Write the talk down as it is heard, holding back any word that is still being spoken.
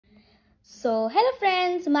Hello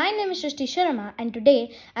friends, my name is Shrishti Sharma and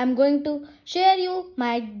today I am going to share you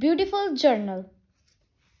my beautiful journal.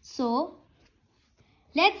 So,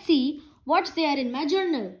 let's see what's there in my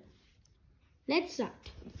journal. Let's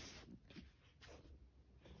start.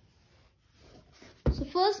 So,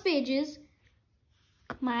 first page is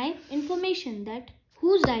my information that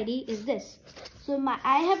whose diary is this. So,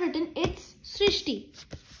 I have written it's Shrishti.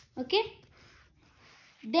 Okay.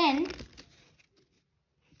 Then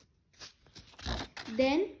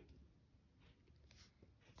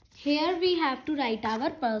here we have to write our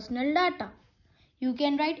personal data. You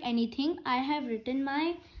can write anything. I have written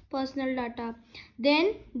my personal data.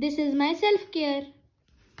 Then this is my self-care.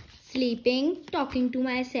 Sleeping, talking to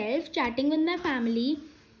myself, chatting with my family,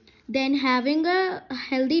 then having a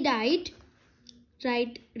healthy diet,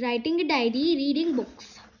 writing a diary, reading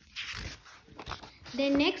books.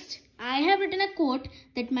 Then next, I have written a quote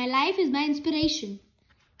that my life is my inspiration.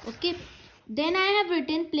 Okay. Then I have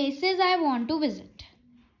written places I want to visit.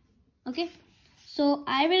 Okay. So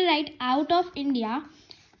I will write out of India.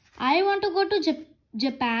 I want to go to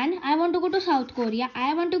Japan. I want to go to South Korea.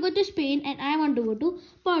 I want to go to Spain and I want to go to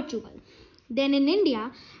Portugal. Then in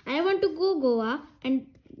India, I want to go Goa and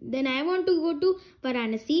then I want to go to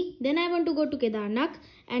Varanasi. Then I want to go to Kedarnath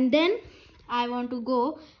and then I want to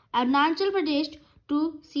go Arunachal Pradesh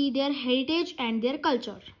to see their heritage and their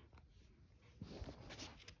culture.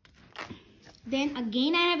 Then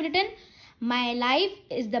again I have written my life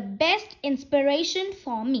is the best inspiration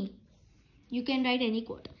for me. You can write any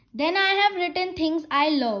quote. Then I have written things I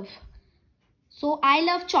love. So I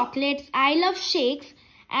love chocolates, I love shakes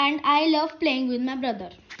and I love playing with my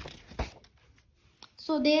brother.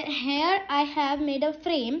 So here I have made a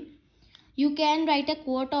frame. You can write a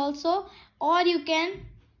quote also or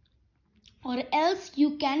else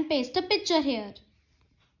you can paste a picture here.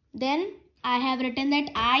 Then I have written that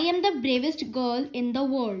I am the bravest girl in the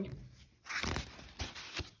world.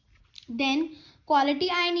 Then quality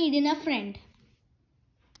I need in a friend.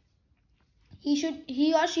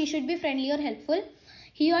 He or she should be friendly or helpful.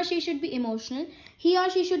 He or she should be emotional. He or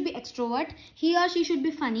she should be extrovert. He or she should be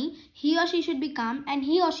funny. He or she should be calm and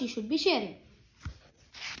he or she should be sharing.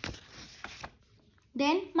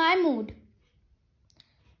 Then my mood.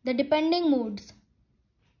 The depending moods.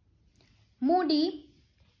 Moody,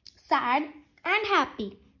 sad and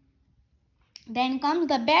happy. Then comes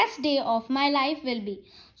the best day of my life will be.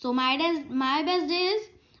 So my best day is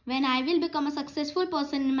when I will become a successful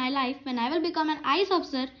person in my life, when I will become an IAS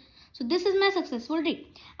officer. So this is my successful dream.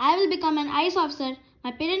 I will become an IAS officer.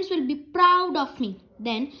 My parents will be proud of me.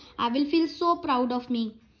 Then I will feel so proud of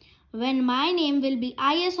me when my name will be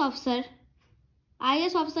IAS officer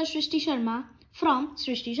Shrishti Sharma from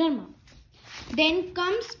Shrishti Sharma. Then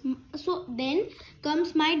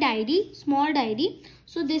comes my diary, small diary.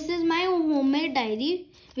 So this is my homemade diary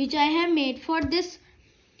which I have made for this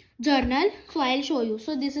journal. So I'll show you.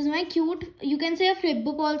 So this is my cute, you can say a flip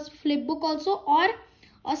book also or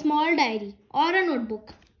a small diary or a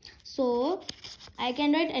notebook. So I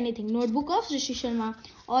can write anything. Notebook of Shrishti Sharma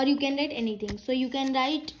or you can write anything. So you can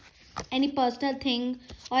write any personal thing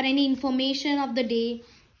or any information of the day.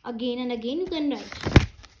 Again and again you can write.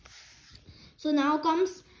 So now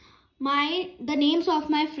comes the names of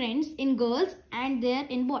my friends in girls and there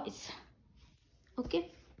in boys.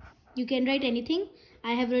 Okay. You can write anything.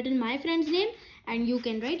 I have written my friend's name and you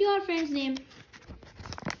can write your friend's name.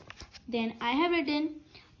 Then I have written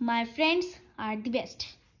my friends are the best.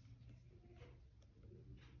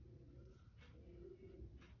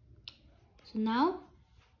 So now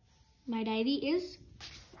my diary is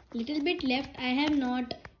little bit left. I have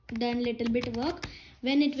not done little bit work.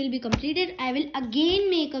 When it will be completed, I will again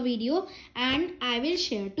make a video and I will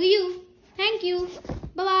share to you. Thank you.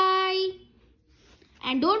 Bye-bye.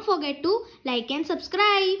 And don't forget to like and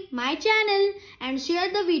subscribe my channel and share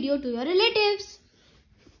the video to your relatives.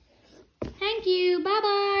 Thank you.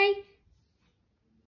 Bye-bye.